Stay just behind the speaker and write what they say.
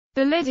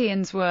The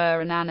Lydians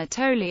were an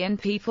Anatolian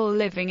people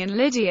living in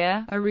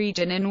Lydia, a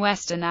region in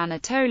western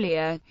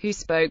Anatolia, who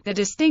spoke the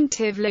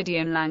distinctive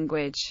Lydian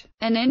language,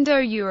 an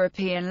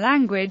Indo-European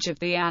language of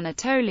the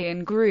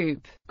Anatolian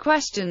group.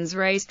 Questions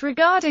raised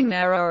regarding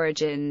their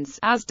origins,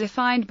 as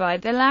defined by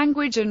the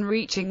language and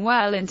reaching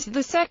well into the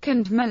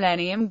 2nd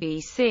millennium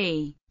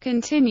BC,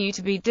 continue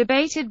to be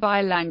debated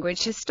by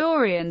language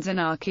historians and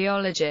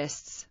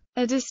archaeologists.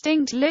 A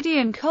distinct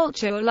Lydian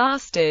culture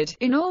lasted,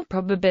 in all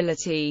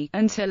probability,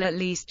 until at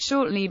least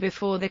shortly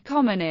before the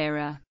Common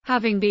Era,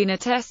 having been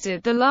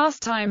attested the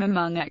last time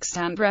among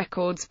extant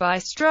records by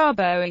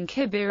Strabo in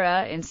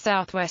Kibera in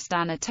southwest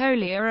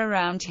Anatolia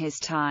around his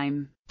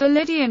time. The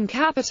Lydian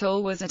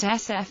capital was at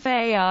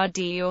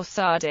Sfard or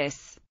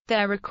Sardis.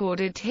 Their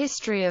recorded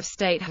history of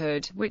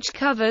statehood, which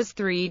covers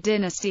 3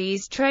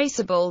 dynasties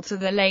traceable to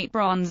the Late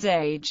Bronze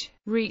Age,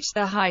 reached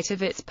the height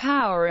of its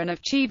power and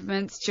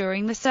achievements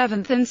during the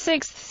 7th and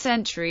 6th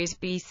centuries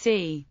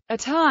BC, a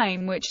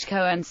time which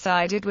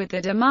coincided with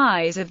the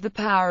demise of the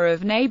power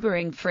of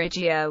neighboring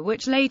Phrygia,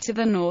 which lay to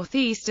the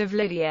northeast of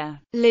Lydia.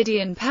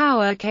 Lydian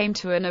power came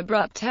to an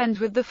abrupt end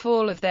with the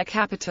fall of their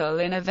capital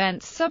in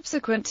events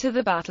subsequent to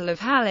the Battle of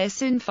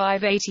Halys in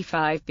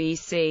 585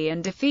 BC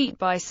and defeat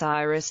by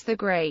Cyrus the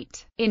Great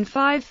in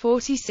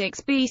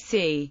 546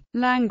 BC.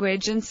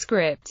 Language and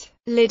script.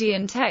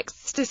 Lydian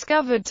texts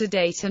discovered to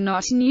date are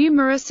not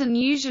numerous and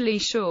usually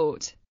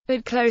short,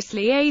 but close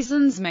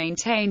liaisons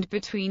maintained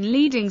between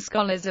leading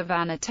scholars of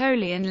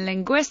Anatolian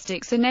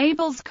linguistics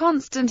enables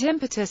constant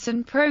impetus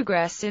and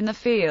progress in the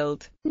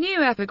field. New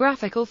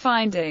epigraphical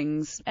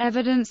findings,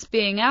 evidence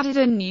being added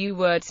and new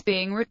words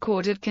being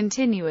recorded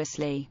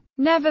continuously.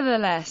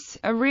 Nevertheless,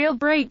 a real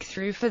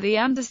breakthrough for the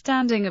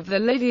understanding of the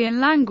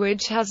Lydian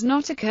language has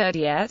not occurred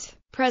yet.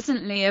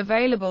 Presently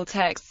available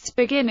texts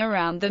begin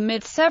around the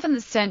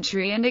mid-7th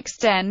century and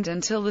extend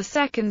until the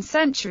 2nd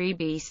century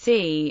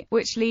BC,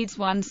 which leads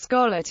one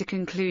scholar to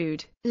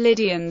conclude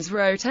Lydians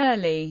wrote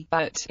early,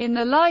 but, in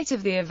the light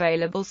of the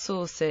available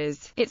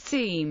sources, it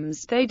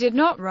seems they did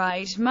not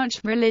write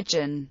much.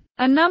 Religion.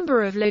 A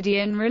number of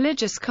Lydian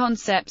religious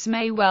concepts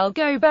may well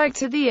go back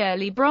to the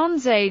early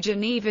Bronze Age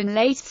and even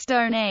late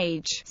Stone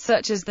Age,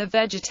 such as the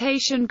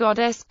vegetation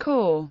goddess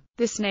Kor,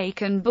 the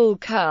snake and bull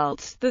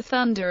cult, the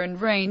thunder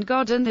and rain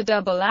god and the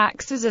double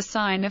axe as a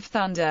sign of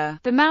thunder,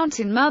 the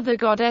mountain mother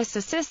goddess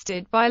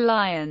assisted by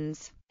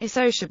lions,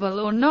 associable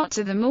or not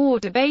to the more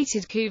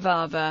debated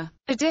Kuvava.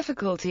 A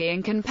difficulty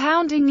in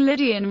compounding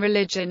Lydian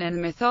religion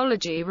and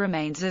mythology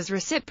remains, as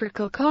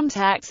reciprocal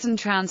contacts and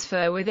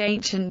transfer with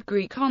ancient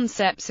Greek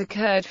concepts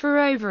occurred for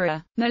over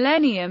a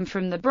millennium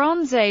from the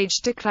Bronze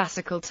Age to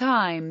classical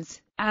times.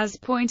 As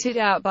pointed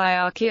out by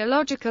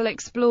archaeological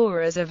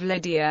explorers of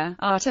Lydia,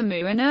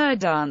 Artamu and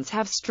Erdance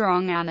have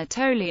strong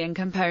Anatolian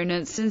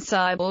components in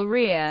Cybele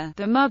Rhea,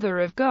 the mother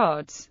of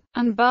gods,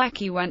 and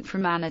Bacche went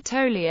from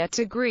Anatolia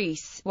to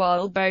Greece,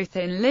 while both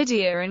in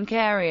Lydia and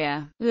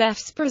Caria,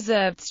 Lefs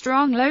preserved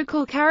strong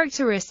local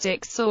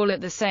characteristics, all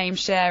at the same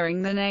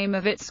sharing the name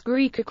of its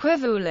Greek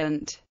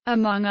equivalent.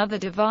 Among other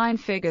divine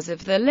figures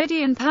of the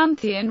Lydian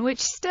pantheon which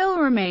still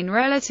remain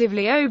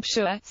relatively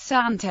obscure,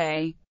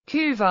 Sante,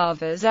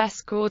 Kuvava's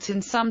escort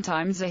and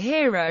sometimes a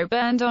hero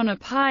burned on a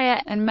pyre,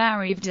 and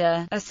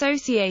Marivda,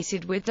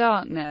 associated with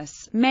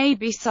darkness, may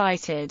be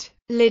cited.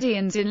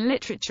 Lydians in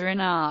literature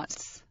and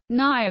arts.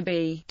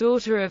 Niobe,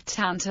 daughter of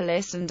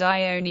Tantalus and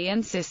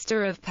Ione,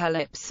 sister of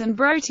Pelops and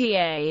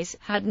Proteas,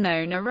 had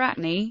known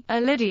Arachne, a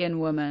Lydian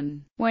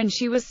woman, when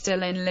she was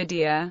still in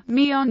Lydia,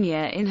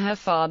 Meonia in her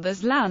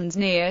father's land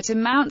near to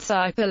Mount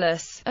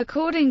Sipylus,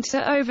 according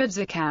to Ovid's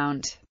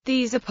account.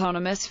 These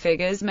eponymous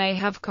figures may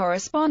have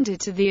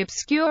corresponded to the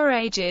obscure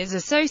ages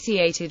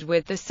associated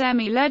with the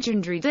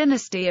semi-legendary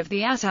dynasty of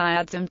the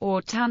Attaids or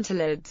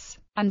Tantalids,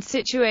 and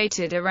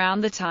situated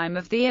around the time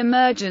of the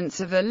emergence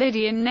of a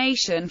Lydian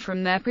nation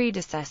from their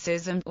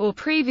predecessors or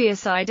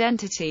previous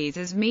identities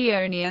as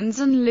Meonians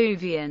and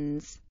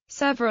Luvians.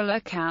 Several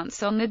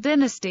accounts on the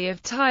dynasty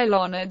of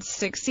Tylonids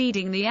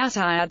succeeding the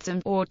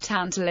Attaids or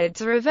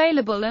Tantalids are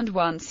available, and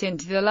once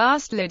into the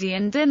last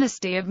Lydian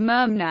dynasty of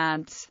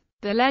Mermnads.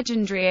 The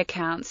legendary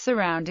accounts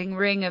surrounding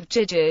Ring of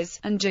Gyges,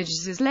 and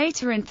Gyges'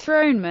 later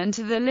enthronement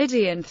to the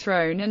Lydian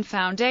throne and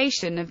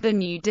foundation of the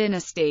new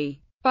dynasty,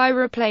 by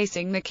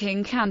replacing the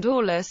king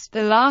Candaules,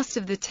 the last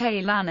of the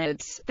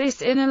Tailanids,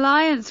 this in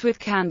alliance with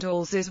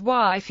Candaules'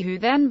 wife, who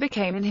then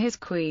became his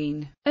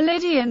queen.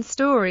 Lydian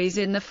stories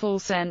in the full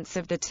sense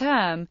of the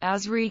term,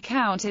 as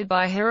recounted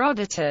by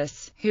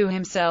Herodotus, who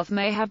himself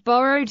may have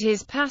borrowed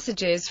his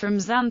passages from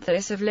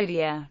Xanthus of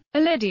Lydia, a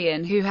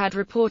Lydian who had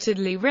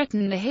reportedly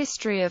written the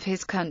history of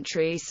his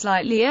country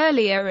slightly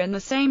earlier in the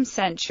same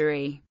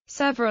century.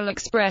 Several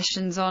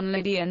expressions on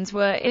Lydians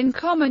were in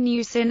common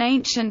use in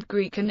ancient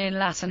Greek and in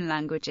Latin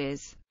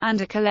languages, and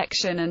a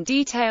collection and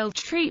detailed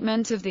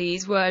treatment of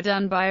these were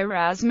done by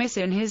Erasmus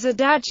in his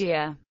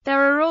Adagia. There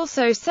are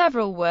also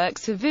several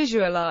works of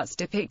visual arts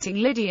depicting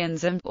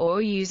Lydians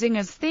and/or using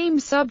as theme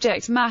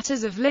subject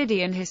matters of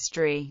Lydian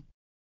history.